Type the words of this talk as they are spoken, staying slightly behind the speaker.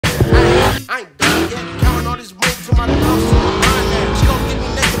I ain't done yet. Counting all this money to my thumbs to my mind now. She gon' get me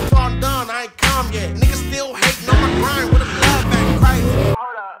naked till I'm done. I ain't calm yet. Niggas still hating on my grind with a love back crazy.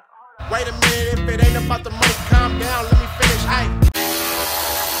 Wait a minute, if it ain't about the money, calm down. Let me finish. Hey.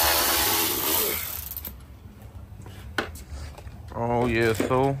 Oh yeah,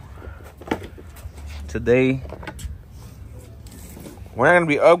 so today we're not gonna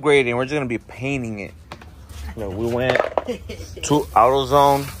be upgrading, we're just gonna be painting it. You know, we went to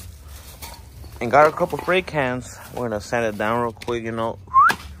AutoZone and got a couple spray cans. We're gonna sand it down real quick, you know.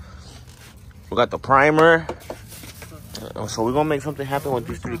 We got the primer. So we're gonna make something happen with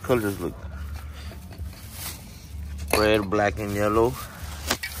these three colors. Look, red, black, and yellow.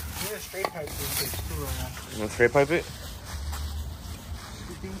 You need a straight pipe too right now. You wanna straight pipe it?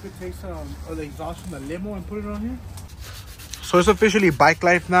 You think we could take some of the exhaust from the limo and put it on here? So it's officially bike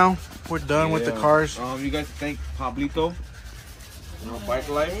life now. We're done with the cars. You guys thank Pablito. You know, bike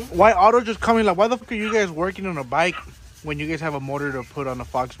life. Why Auto just coming? Like, why the fuck are you guys working on a bike when you guys have a motor to put on a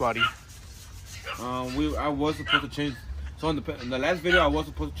Fox body? I was supposed to change. So in the last video, I was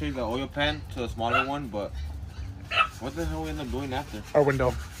supposed to change the oil pan to a smaller one, but what the hell we end up doing after? Our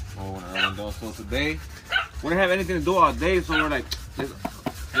window. Oh, our window. So today, we didn't have anything to do all day, so we're like, let's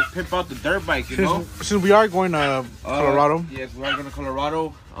pimp out the dirt bike, you know? Since we are going to Colorado. Yes, we are going to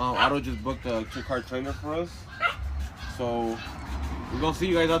Colorado. Auto just booked a 2-car trailer for us. So we're going to see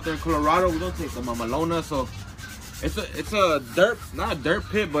you guys out there in Colorado. We're going to take the Mamalona. So it's a dirt, not a dirt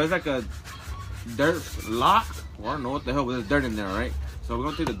pit, but it's like a dirt lot. Well, I don't know what the hell, but there's dirt in there, right? So we're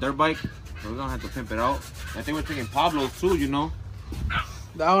going to take the dirt bike. We're going to have to pimp it out. I think we're taking Pablo's too, you know?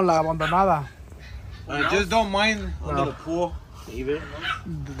 Down la abandonada. Just don't mind under the pool. Either.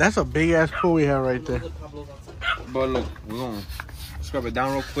 That's a big ass pool we have right there. But look, we're gonna scrub it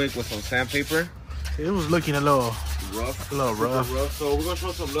down real quick with some sandpaper. It was looking a little rough. So we're gonna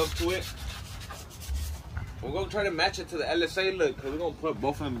show some love to it. We're gonna try to match it to the LSA look, cause we're gonna put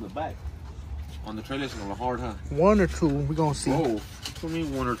both of them in the back. On the trailer, it's gonna be hard, huh? 1 or 2, we're gonna see. Oh, what do you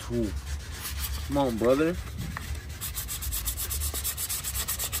mean 1 or 2? Come on, brother.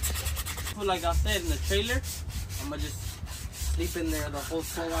 Like I said, in the trailer, I'm gonna just sleep in there the whole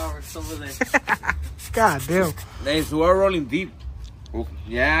 12 hours over there. God damn. Hey, so we're rolling deep. Oh,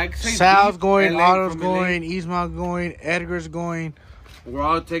 yeah, I can say Sal's deep. going, LA, Otto's going, Ismael going, Edgar's going. We're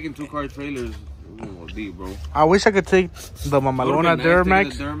all taking 2-car trailers. We're gonna go deep, bro. I wish I could take the Mamalona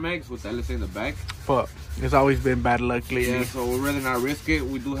Duramax. The Duramax with the LSA in the back. But it's always been bad luck lately. Yeah, so we'd rather not risk it.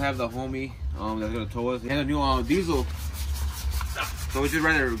 We do have the homie that's gonna tow us. He has a new diesel. So we just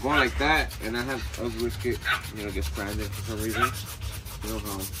rather go like that and not have us risk it, you know, get stranded for some reason. You know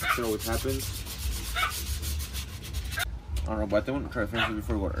how shit always happens. I don't know, but I think I'm gonna try to finish it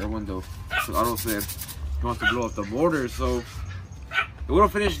before we go to Irwin though. So Otto said he wants to blow up the motor, so if we don't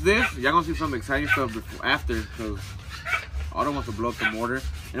finish this, y'all gonna see some exciting stuff before, after, because Otto wants to blow up the motor.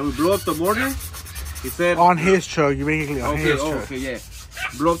 And if we blow up the motor, he said... On his truck, you basically on his truck. Okay, yeah.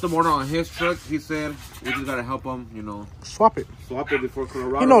 Blow up the motor on his truck. He said we just gotta help him, you know. Swap it Before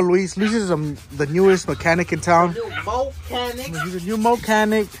Colorado. You know, Luis is the newest mechanic in town. New mechanic. He's a new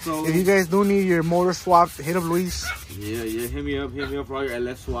mechanic. So, if you guys do need your motor swapped, hit up Luis. Yeah, hit me up for all your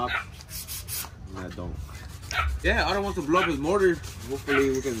LS swap. I don't. Yeah, Otto wants to blow up his motor. Hopefully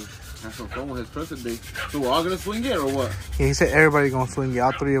we can have some fun with his truck today. So we're all gonna swing it or what? Yeah, he said everybody gonna swing it,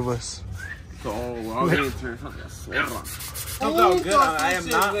 all 3 of us. So we're all gonna turn something. Comes out good. I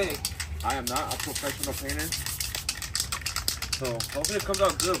am not a professional painter. So hopefully it comes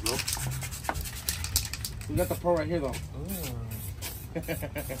out good, bro. We got the pro right here though.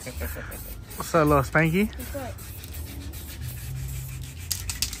 What's that, little Spanky? What's up?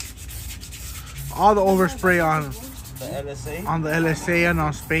 All the overspray on The LSA? On the LSA and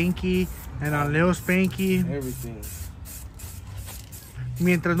on Spanky and on Leo Spanky. Everything.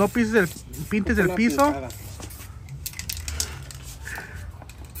 Mientras no pintes el piso.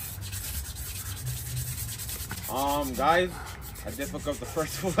 Guys, I just hooked up the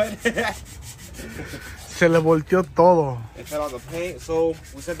first one. Se le volteó todo. It fell on the paint, so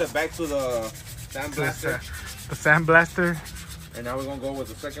we sent it back to the sandblaster. The sandblaster. And now we're gonna go with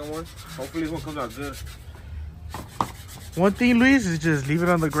the second one. Hopefully this one comes out good. One thing, Luis, is just leave it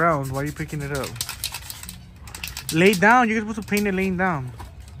on the ground. Why are you picking it up? Lay down. You're supposed to paint it laying down.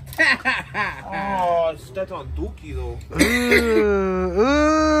 Oh, that's on Dookie though.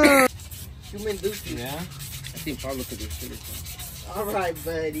 Human Dookie. Yeah. I think Pablo could do shit. Alright,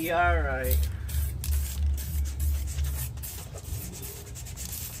 buddy. Alright.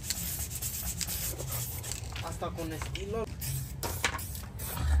 Hasta con estilo.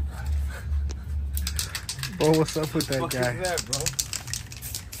 Bro, what's up with that guy? What is that, bro?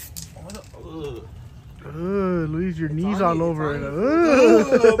 Luis, your knees all over it.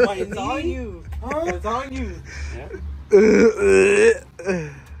 It's on you. It's on you.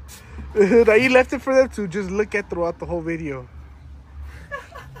 Now you left it for them to just look at throughout the whole video.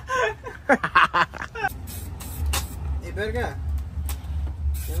 Hey, verga.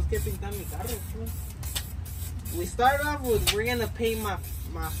 Tenemos que pintar mi carro, fool. We started off with we're gonna paint my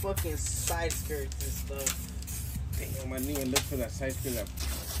fucking side skirts and stuff. Damn, my knee and look for that side skirt.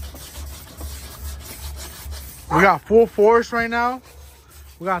 We got full force right now.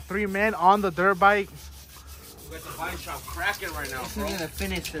 We got 3 men on the dirt bike. We got the body shop cracking right now, This bro. is gonna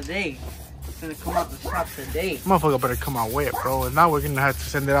finish today. It's gonna come out the shop today. Motherfucker better come out wet, bro. And now we're gonna have to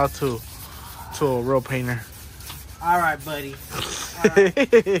send it out to a real painter. All right, buddy. All right.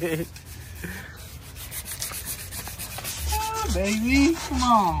 Baby, come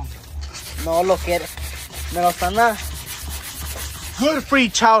on. No lo quiere. Me lo están dando. Good free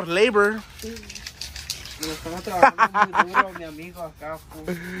child labor. Me lo están trabajando muy duro, mi amigo acá,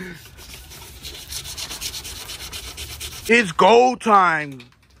 fool. It's go time.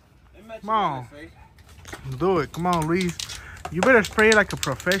 Come on. Do it. Come on, Luis. You better spray it like a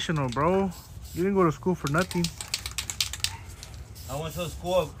professional, bro. You didn't go to school for nothing. I went to the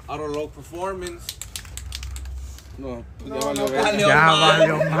school of Auto Low Performance. No, No, ya no, valió valió Ya madre.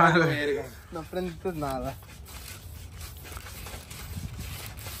 valió madre. No aprendiste nada.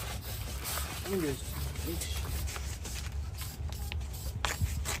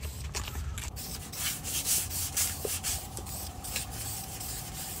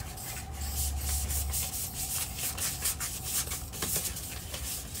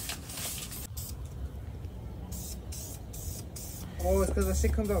 Oh, it's because that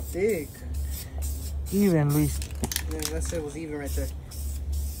shit comes out big. Even, Luis. Yeah, that shit was even right there.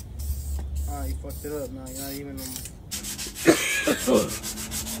 Ah, you fucked it up. No, you're not even no more.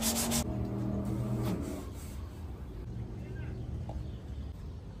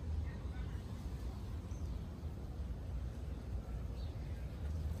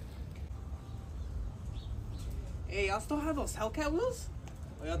 Hey, y'all still have those Hellcat wheels?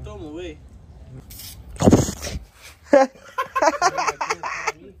 Or y'all throw them away?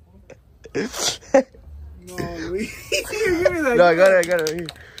 No, Luis. No, I got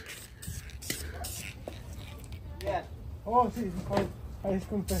it. Yeah. Oh, sí, ahí es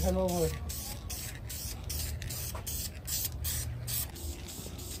con hello, güey.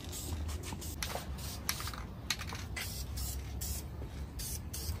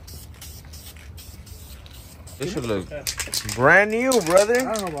 This should look brand new, brother.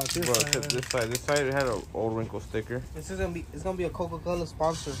 I don't know about this. Bro, side, except this side. This side it had an old wrinkle sticker. This is gonna be a Coca-Cola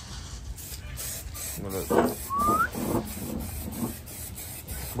sponsor. Look.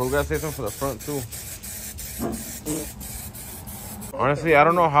 But we gotta say something for the front too. Honestly, I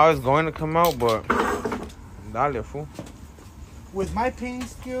don't know how it's going to come out, but dale, fool. With my painting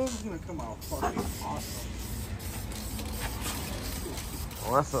skills, it's gonna come out fucking awesome.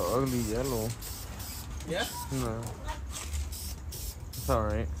 Oh, that's an ugly yellow. Yeah? No. It's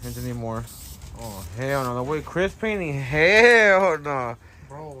alright. Can't do any more. Oh, hell no. The way Chris painting, hell no.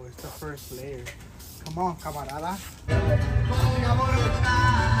 Bro, it's the first layer. Come on, camarada.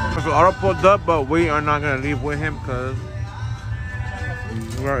 So Auto pulled up, but we are not gonna leave with him because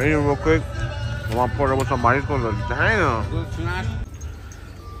we're gonna eat real quick. I want to pour it with some mariscos. Damn.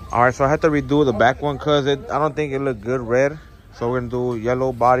 Alright, so I had to redo the back one because I don't think it looked good red. So we're gonna do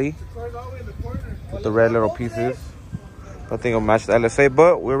yellow body with the red little pieces. I think it'll match the LSA,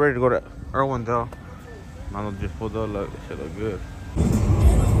 but we're ready to go to Irwindale. Mano just pulled up. Look, this shit look good.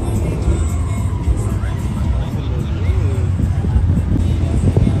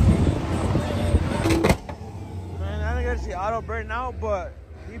 Man, I didn't get to see Auto burn out, but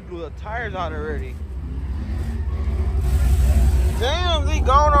he blew the tires out already. Damn, is he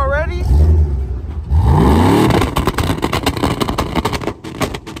gone already?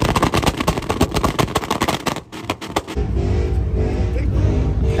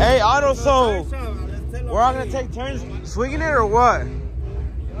 Hey, Auto, so we're all gonna take turns swinging it or what?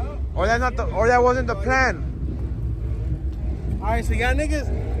 Or that wasn't the plan. Alright, so y'all niggas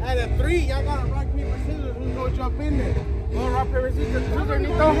at a 3, y'all gotta rock, paper, scissors. Who's gonna jump in there? Go rock, paper, scissors. Who's gonna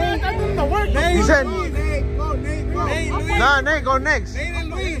need the work? He said, Nate, go, Nate, go. nah, Nate, go next. Nate and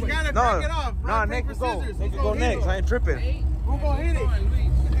Luis gotta No, break it off. nah, Rock, Nate paper, can go. scissors. Nate Who's can go gonna hit next. it? I ain't tripping. Who gonna hit it?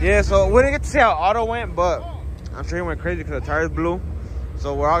 Yeah, so we didn't get to see how Auto went, but I'm sure he went crazy because the tires blew.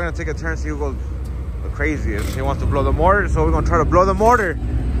 So we're all gonna take a turn and see who goes the craziest. He wants to blow the mortar, so we're gonna try to blow the mortar.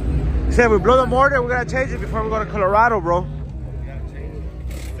 He said we blow the mortar, we gotta change it before we go to Colorado, bro.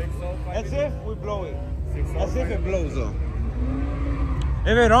 That's if we blow it. That's if it blows though.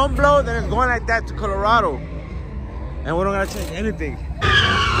 If it don't blow, then it's going like that to Colorado. And we don't gotta change anything.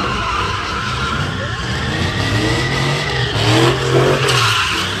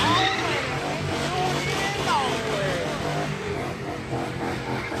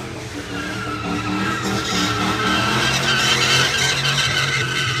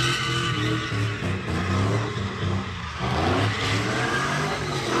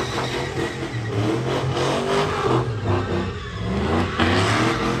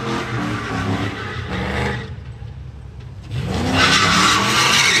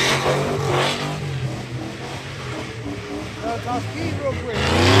 Speed real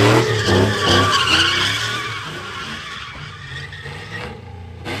quick.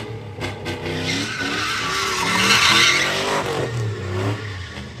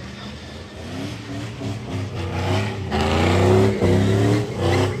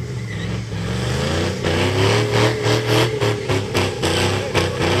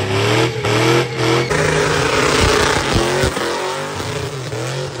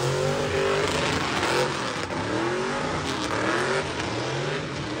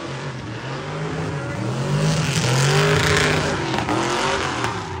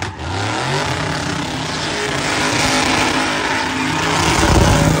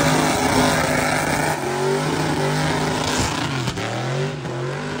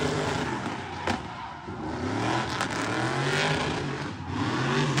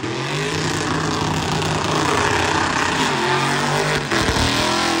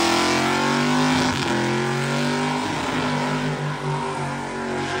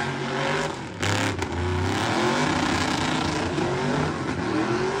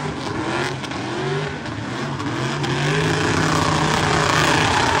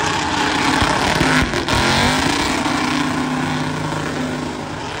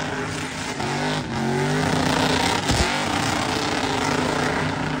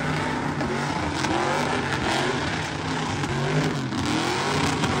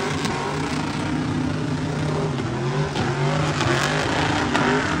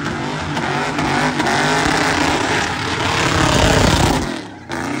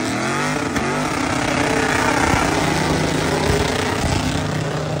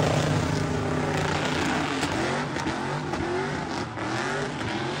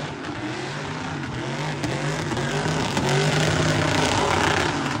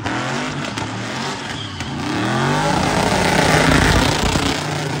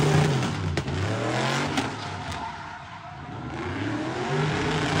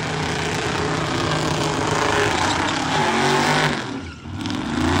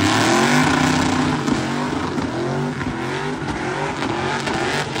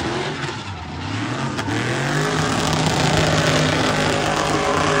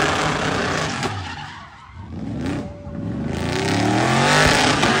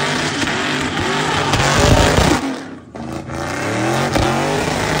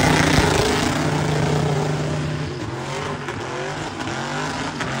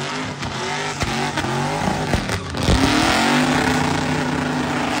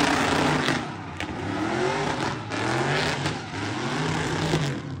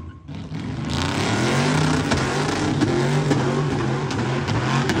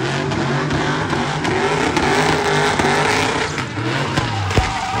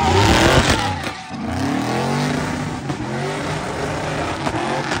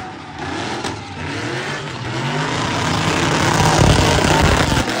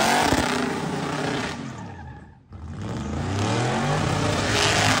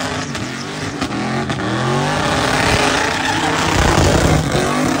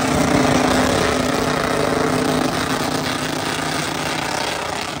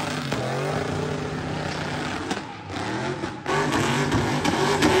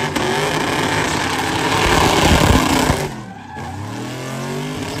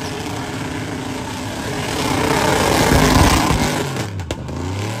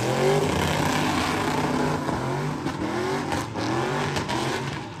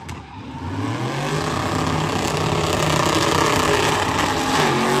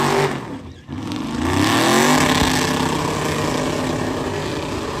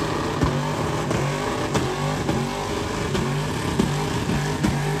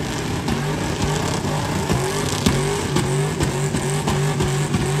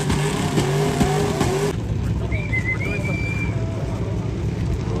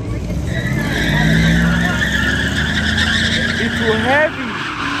 too heavy.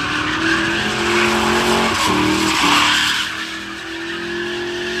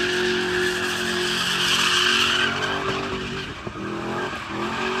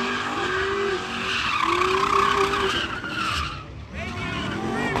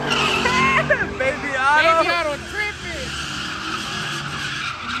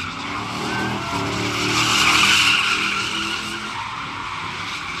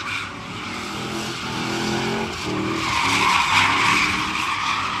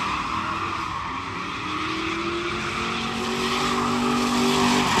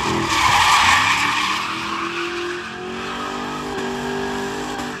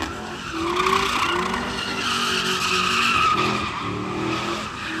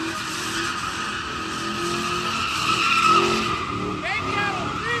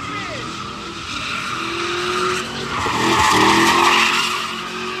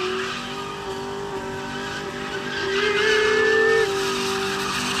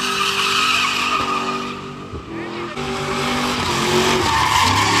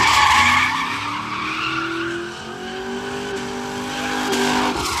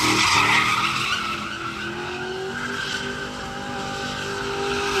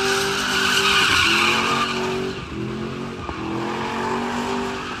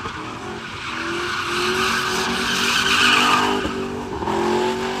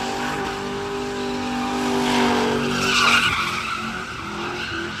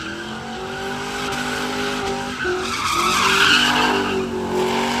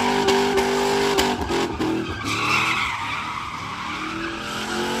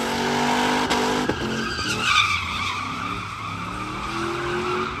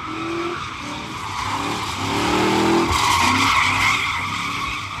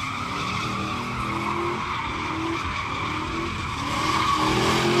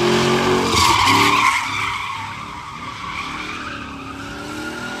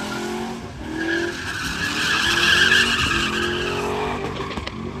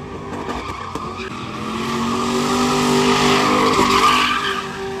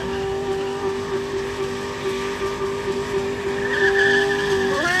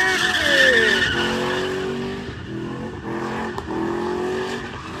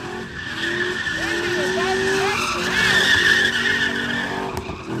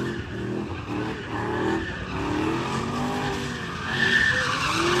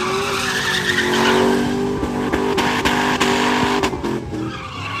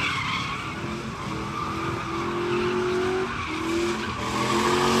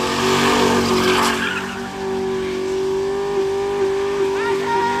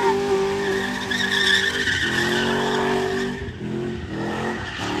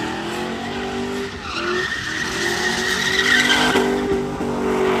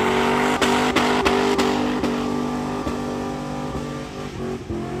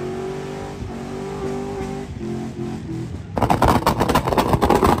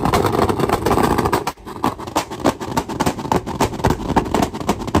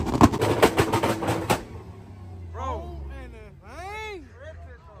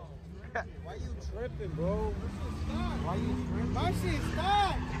 Why you tripping, bro? Why you tripping? My shit's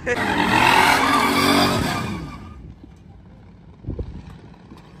stuck.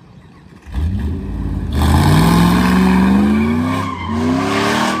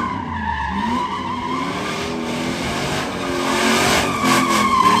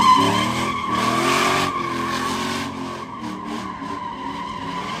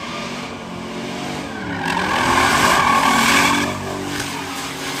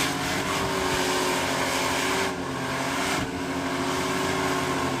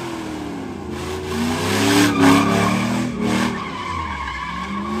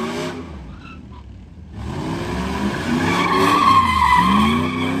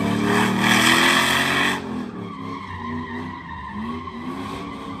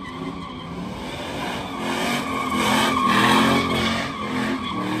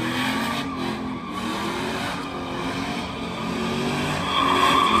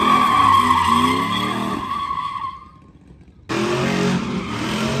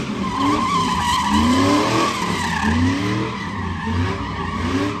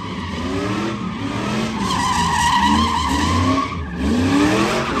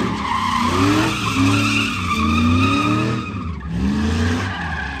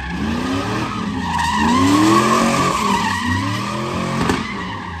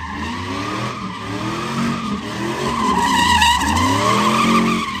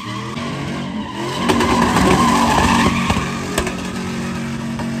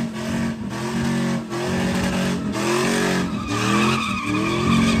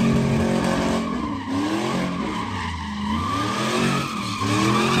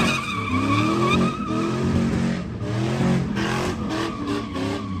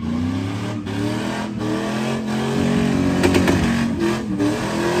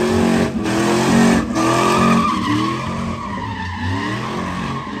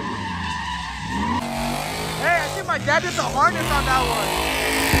 My dad did the harness on that one.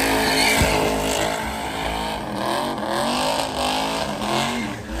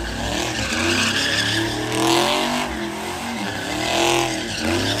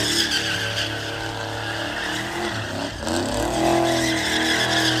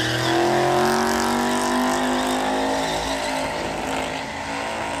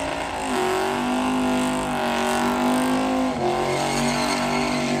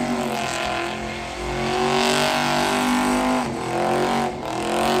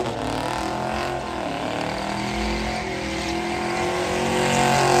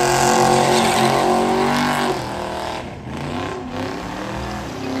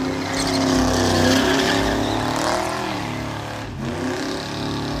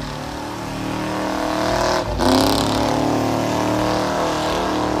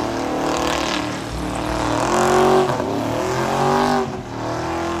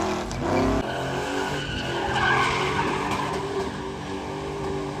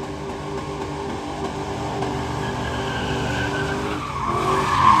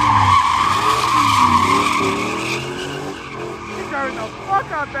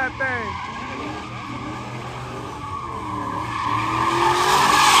 Out that thing.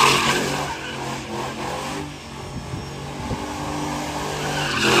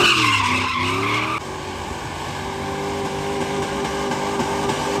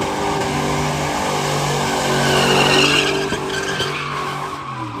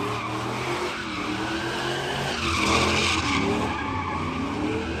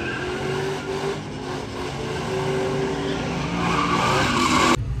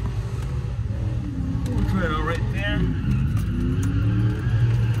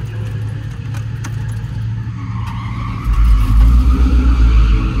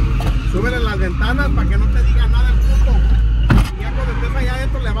 Súbele las ventanas para que no te diga nada el puto. Y ya cuando estés allá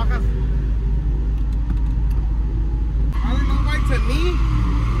adentro le bajas. I don't know why to me,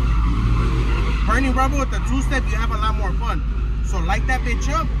 burning rubber with the two-step, you have a lot more fun. So light that bitch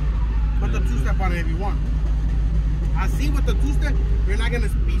up, put the two-step on it if you want. I see with the two-step, you're not gonna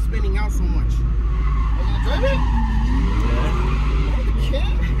be spinning out so much. Are you driving? Yeah.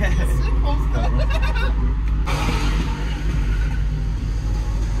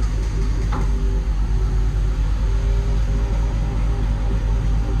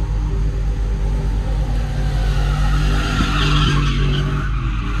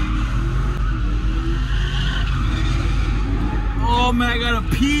 Oh man, I gotta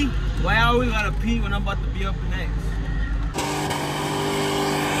pee. Why I always gotta pee when I'm about to be up next?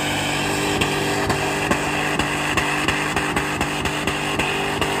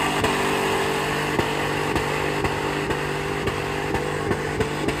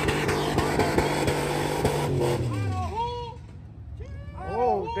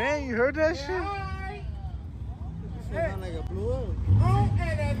 Oh Dang, you heard that shit? Sound like a blue up.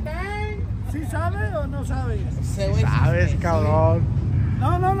 ¿Sí sabe o no sabe? Sabes, cabrón.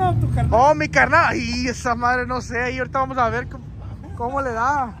 No, tu carnal. Oh, mi carnal. Ay, esa madre no sé. Y ahorita vamos a ver cómo le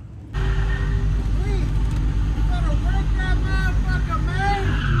da.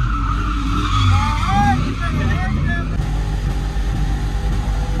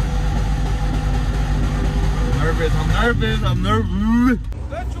 I'm nervous.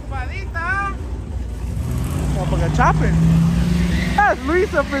 Estoy chupadita. Motherfucker chopping. That's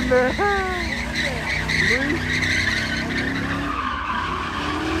Luis up in there. Luis.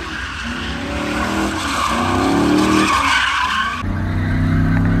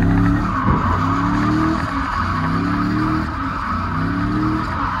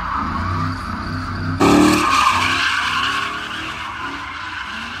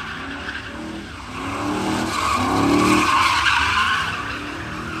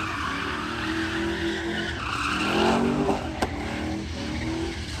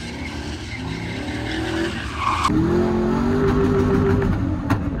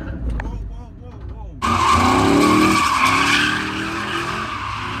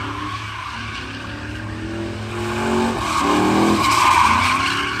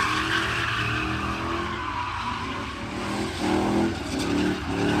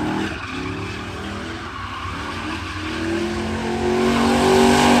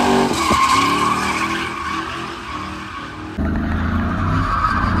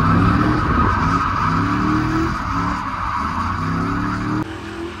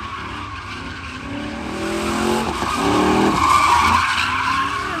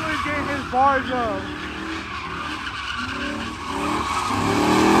 Bars up.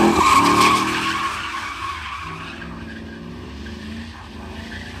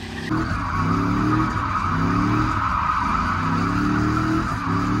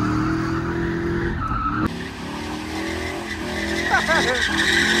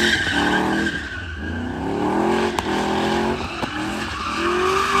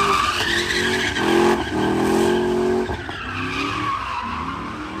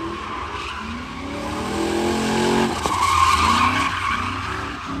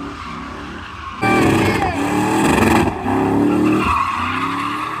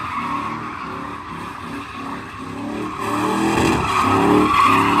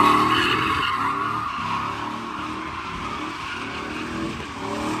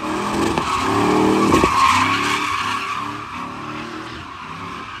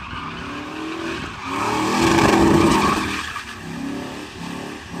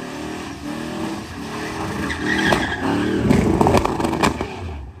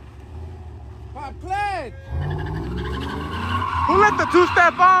 Who let the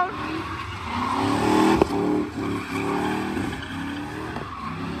two-step on?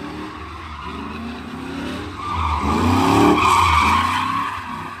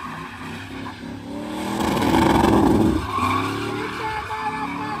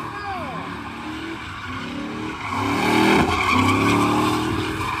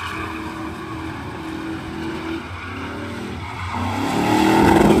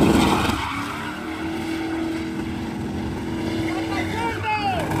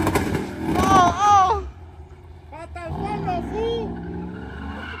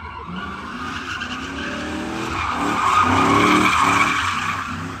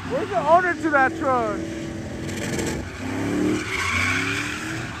 Where's the owner to that truck?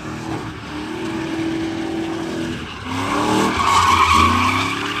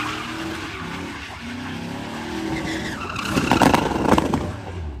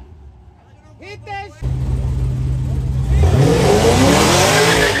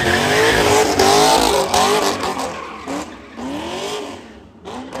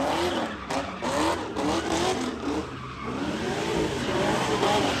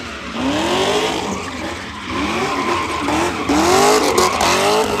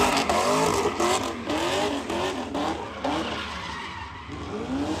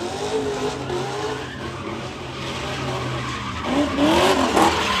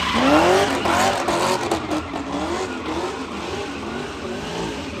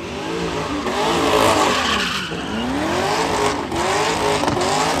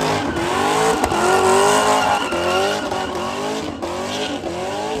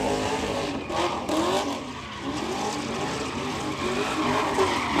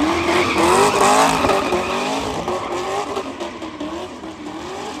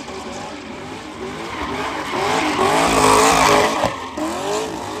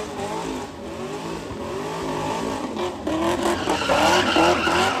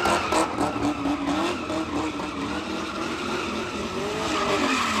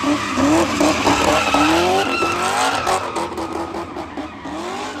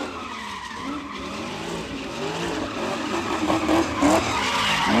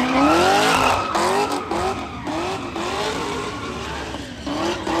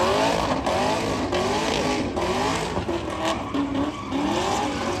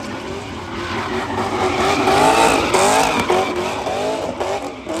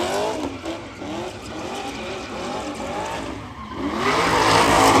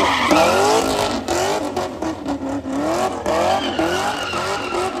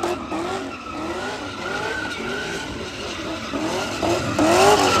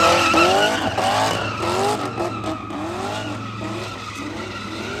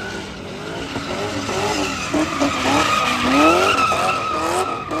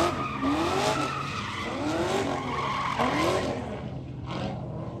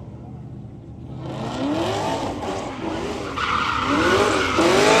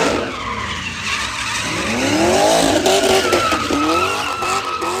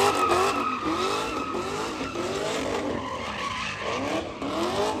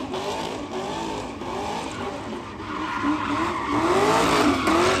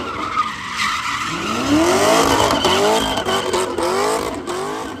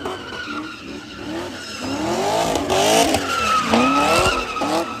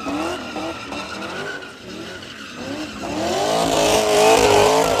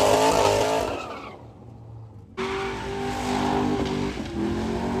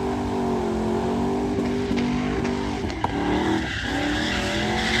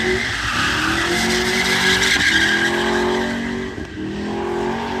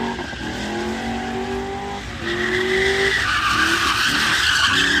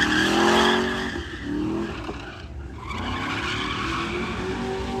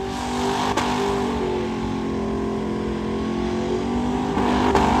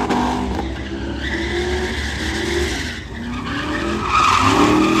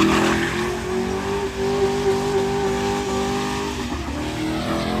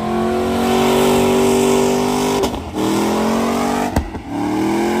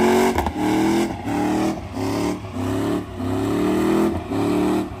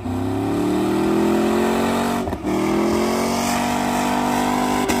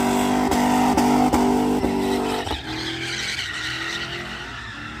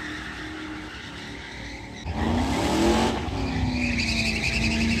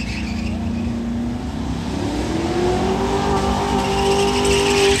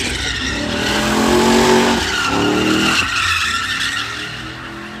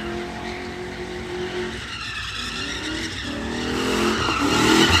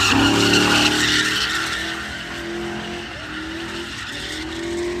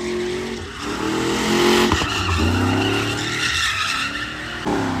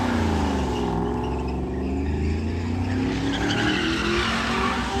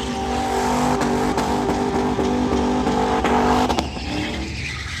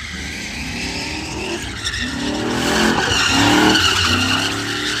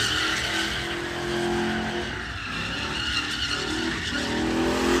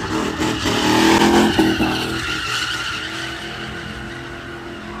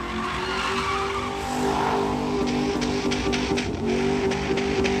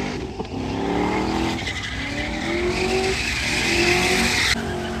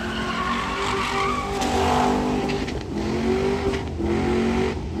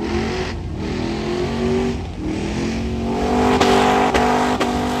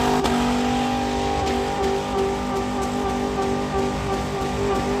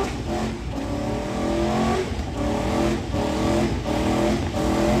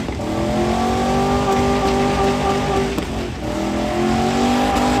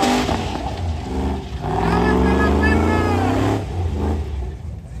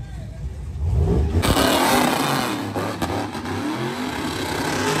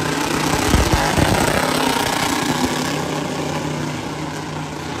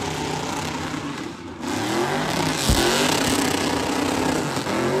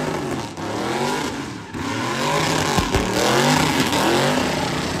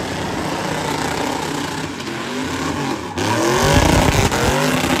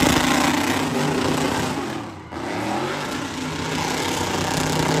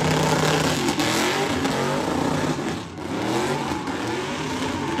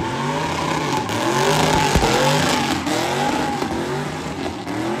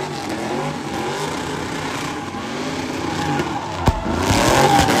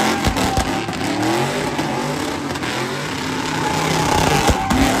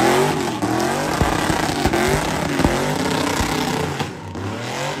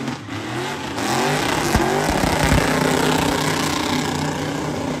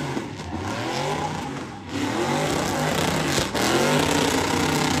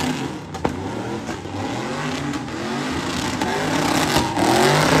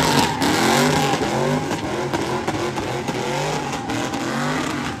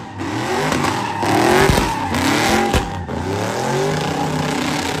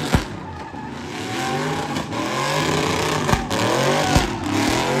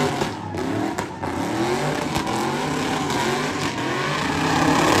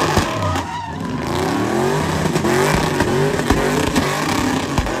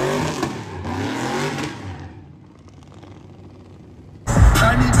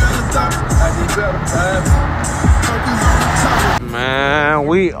 Man,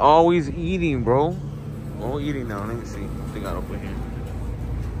 we always eating, bro. All eating now. Let me see what they got over here.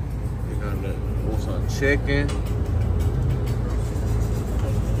 They got that some chicken.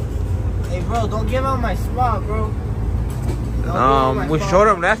 Hey, bro, don't give out my spot, bro. We showed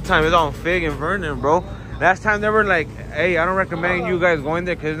them last time. It's on Fig and Vernon, bro. Last time they were like, hey, I don't recommend you guys going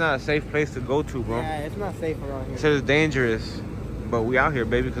there because it's not a safe place to go to, bro. Yeah, it's not safe around here. It says it's dangerous. But we out here,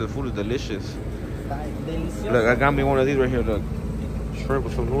 baby, because the food is delicious. Delicioso. Look, I got me one of these right here. Look, shrimp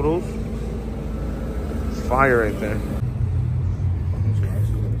with some noodles. It's fire right there.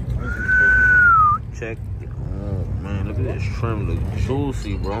 Check. Oh man, look at this shrimp. Look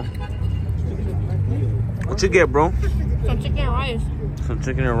juicy, bro. What you get, bro? Some chicken and rice. Some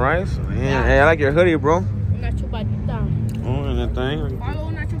chicken and rice. Man, hey, I like your hoodie, bro. Una chupadita. Oh, and that thing. Follow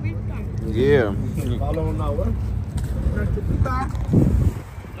una chupita. Yeah. Follow on that one.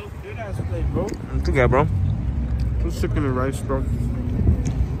 Good ass plate, bro. What you got, bro? Just chicken and rice, bro.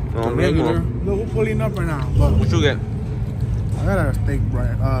 Oh, regular. Look, we're pulling up right now. Look, What you get? I got a steak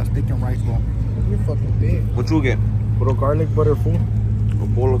and rice bowl. You're fucking big. What you get? Little garlic butter food. A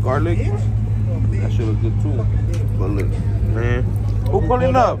bowl of garlic? That shit look good too. But look, man. Who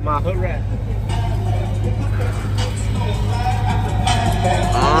pulling up? My hood rat.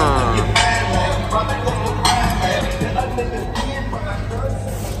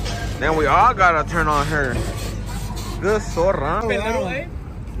 Then we all gotta turn on her. Good sorra.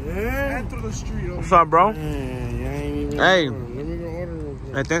 Yeah. Through the street. What's up, bro? Yeah, ain't even Hey. Let me go order real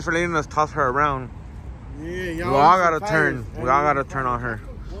quick. Hey, thanks for letting us toss her around. Yeah, We y'all all gotta turn. We all gotta turn on her.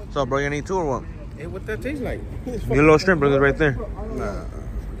 So, bro, you need two or what? Hey, what that taste like? Get a little shrimp burgers right there. Nah.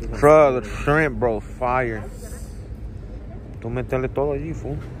 Bro, the shrimp, bro, fire. Tú metele todo allí,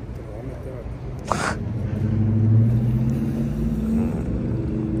 fool.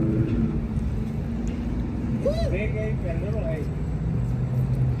 Big egg and little egg.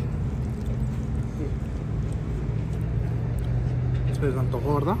 Se les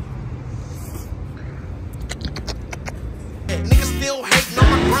antojó, ¿verdad? Niggas still hating on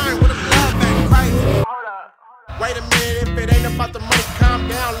my grind with a love back crazy. Hold up. Wait a minute, if it ain't about the money, calm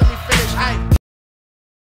down, let me finish. Hey.